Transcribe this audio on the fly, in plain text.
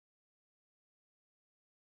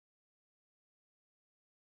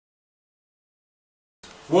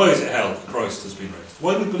Why is it held that Christ has been raised?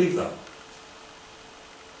 Why do we believe that?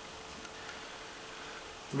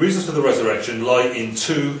 The reasons for the resurrection lie in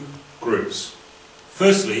two groups.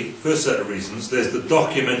 Firstly, first set of reasons, there's the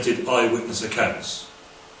documented eyewitness accounts.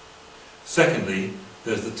 Secondly,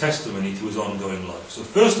 there's the testimony to his ongoing life. So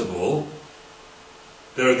first of all,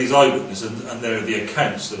 there are these eyewitnesses and there are the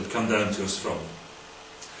accounts that have come down to us from them.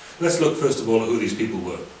 Let's look first of all at who these people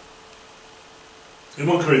were. In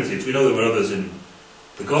 1 Corinthians, we know there were others in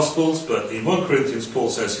the Gospels, but in 1 Corinthians, Paul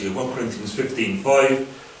says here, 1 Corinthians 15:5,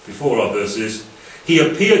 before our verses, he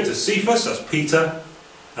appeared to Cephas, that's Peter,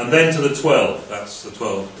 and then to the 12, that's the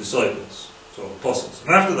 12 disciples, 12 apostles.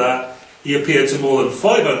 And after that, he appeared to more than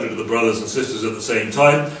 500 of the brothers and sisters at the same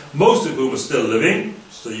time, most of whom are still living,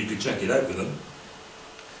 so you could check it out with them,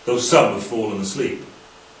 though some have fallen asleep.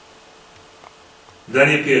 Then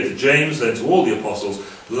he appeared to James, then to all the apostles.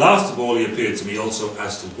 Last of all, he appeared to me also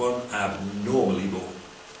as to one abnormally born.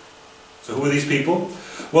 So who are these people?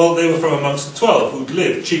 Well, they were from amongst the 12 who'd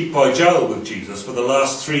lived cheek by jowl with Jesus for the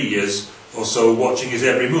last 3 years or so, watching his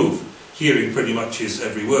every move, hearing pretty much his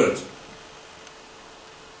every word.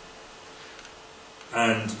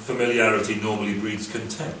 And familiarity normally breeds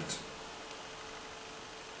contempt.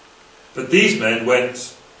 But these men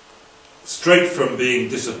went straight from being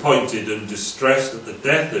disappointed and distressed at the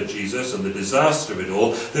death of Jesus and the disaster of it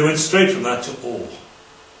all, they went straight from that to awe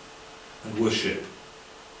and worship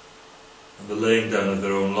and the laying down of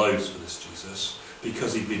their own lives for this Jesus,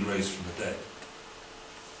 because he'd been raised from the dead.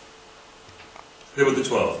 They were the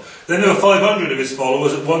 12. Then there were 500 of his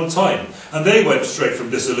followers at one time, and they went straight from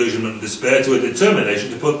disillusionment and despair to a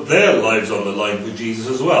determination to put their lives on the line for Jesus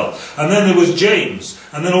as well. And then there was James,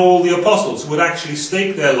 and then all the apostles who would actually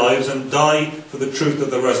stake their lives and die for the truth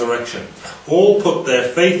of the resurrection. All put their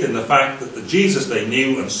faith in the fact that the Jesus they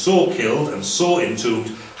knew and saw killed and saw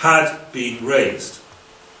entombed had been raised.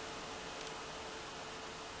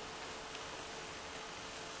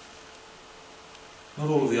 Not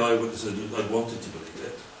all of the eyewitnesses had wanted to believe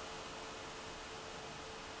it.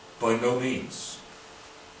 By no means.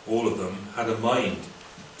 All of them had a mind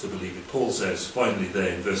to believe it. Paul says, finally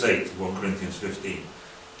there in verse 8 of 1 Corinthians 15,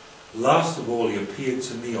 last of all he appeared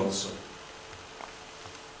to me also,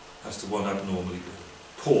 as to one abnormally born.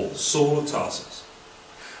 Paul, Saul of Tarsus.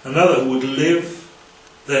 Another who would live,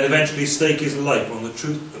 then eventually stake his life on the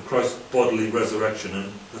truth of Christ's bodily resurrection and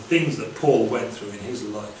the things that Paul went through in his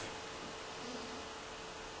life.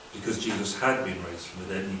 Because Jesus had been raised from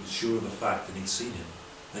the dead, and he was sure of the fact, and he'd seen him,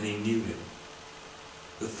 and he knew him.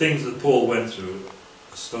 The things that Paul went through,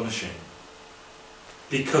 astonishing.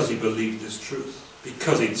 Because he believed this truth.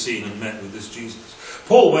 Because he'd seen and met with this Jesus.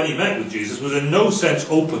 Paul, when he met with Jesus, was in no sense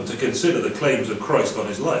open to consider the claims of Christ on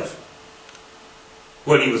his life.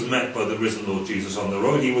 When he was met by the risen Lord Jesus on the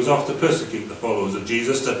road, he was off to persecute the followers of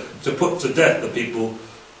Jesus, to put to death the people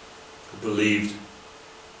who believed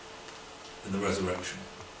in the resurrection.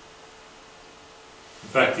 In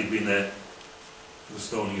fact, he'd been there for the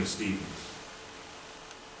stoning of Stephen,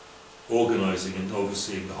 organising and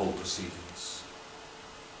overseeing the whole proceedings.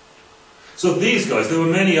 So these guys, there were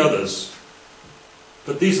many others,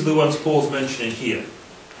 but these are the ones Paul's mentioning here,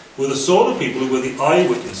 were the sort of people who were the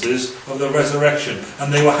eyewitnesses of the resurrection,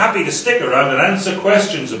 and they were happy to stick around and answer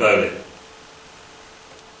questions about it.